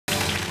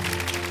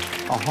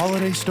a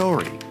holiday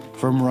story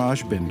from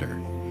Raj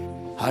Binder.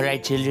 All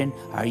right, children,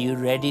 are you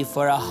ready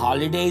for a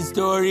holiday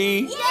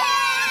story? Yeah!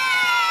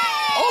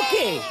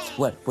 Okay.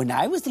 Well, when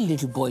I was a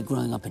little boy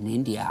growing up in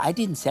India, I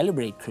didn't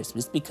celebrate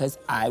Christmas because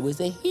I was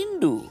a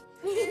Hindu.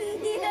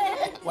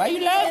 Why are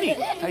you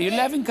laughing? Are you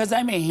laughing because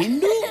I'm a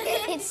Hindu?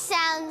 It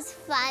sounds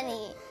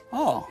funny.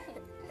 Oh,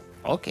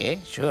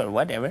 okay, sure,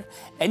 whatever.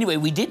 Anyway,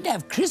 we didn't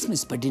have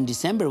Christmas, but in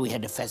December we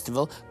had a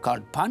festival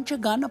called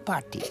Panchagana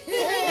Party.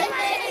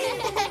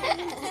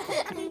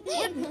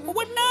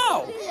 What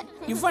now?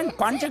 You find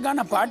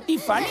Panchagana Party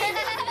funny?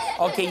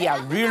 Okay,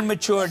 yeah, real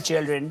mature,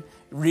 children.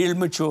 Real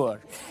mature.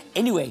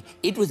 Anyway,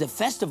 it was a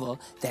festival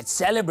that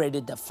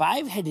celebrated the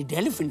five-headed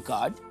elephant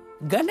god,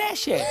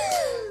 Ganesha.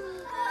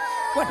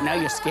 What, now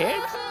you're scared?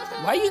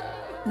 Why you...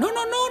 No,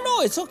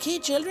 it's okay,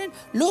 children.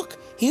 Look,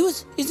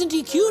 isn't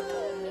he cute?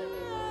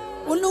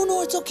 Well,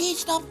 no, it's okay,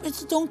 stop,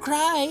 don't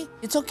cry.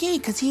 It's okay,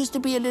 because he used to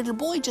be a little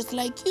boy just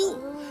like you.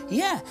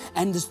 Yeah,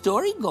 and the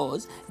story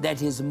goes that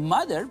his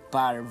mother,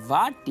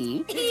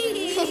 Parvati,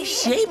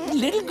 shaped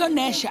little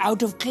Ganesh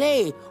out of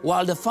clay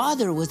while the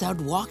father was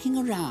out walking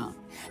around.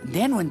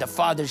 Then when the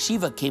father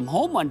Shiva came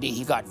home one day,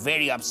 he got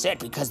very upset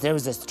because there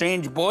was a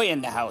strange boy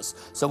in the house.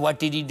 So what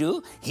did he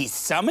do? He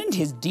summoned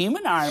his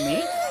demon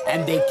army,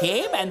 and they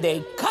came and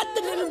they cut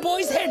the little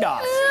boy's head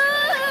off.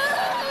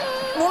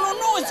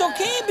 No, it's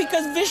okay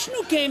because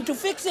Vishnu came to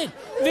fix it.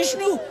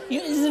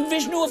 Isn't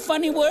Vishnu a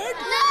funny word?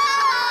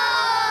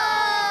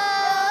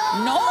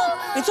 No,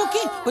 it's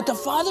okay. But the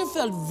father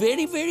felt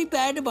very, very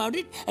bad about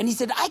it. And he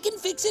said, I can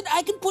fix it.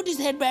 I can put his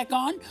head back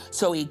on.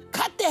 So he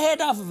cut the head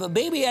off of a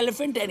baby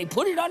elephant and he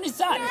put it on his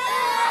son. No,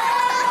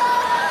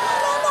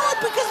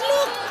 because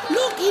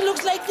look, he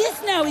looks like this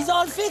now. He's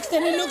all fixed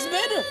and he looks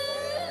better.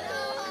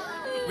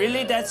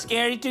 Really, that's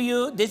scary to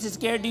you? This is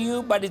scary to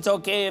you? But it's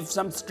okay if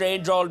some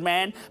strange old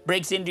man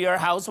breaks into your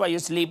house while you're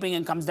sleeping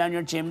and comes down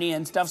your chimney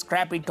and stuffs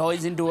crappy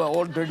toys into an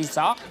old dirty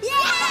sock? Yeah!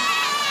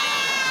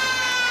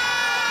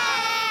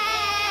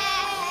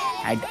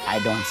 I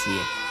don't see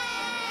it.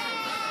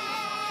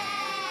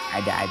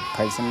 I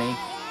personally,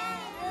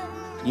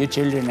 you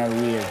children are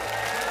weird.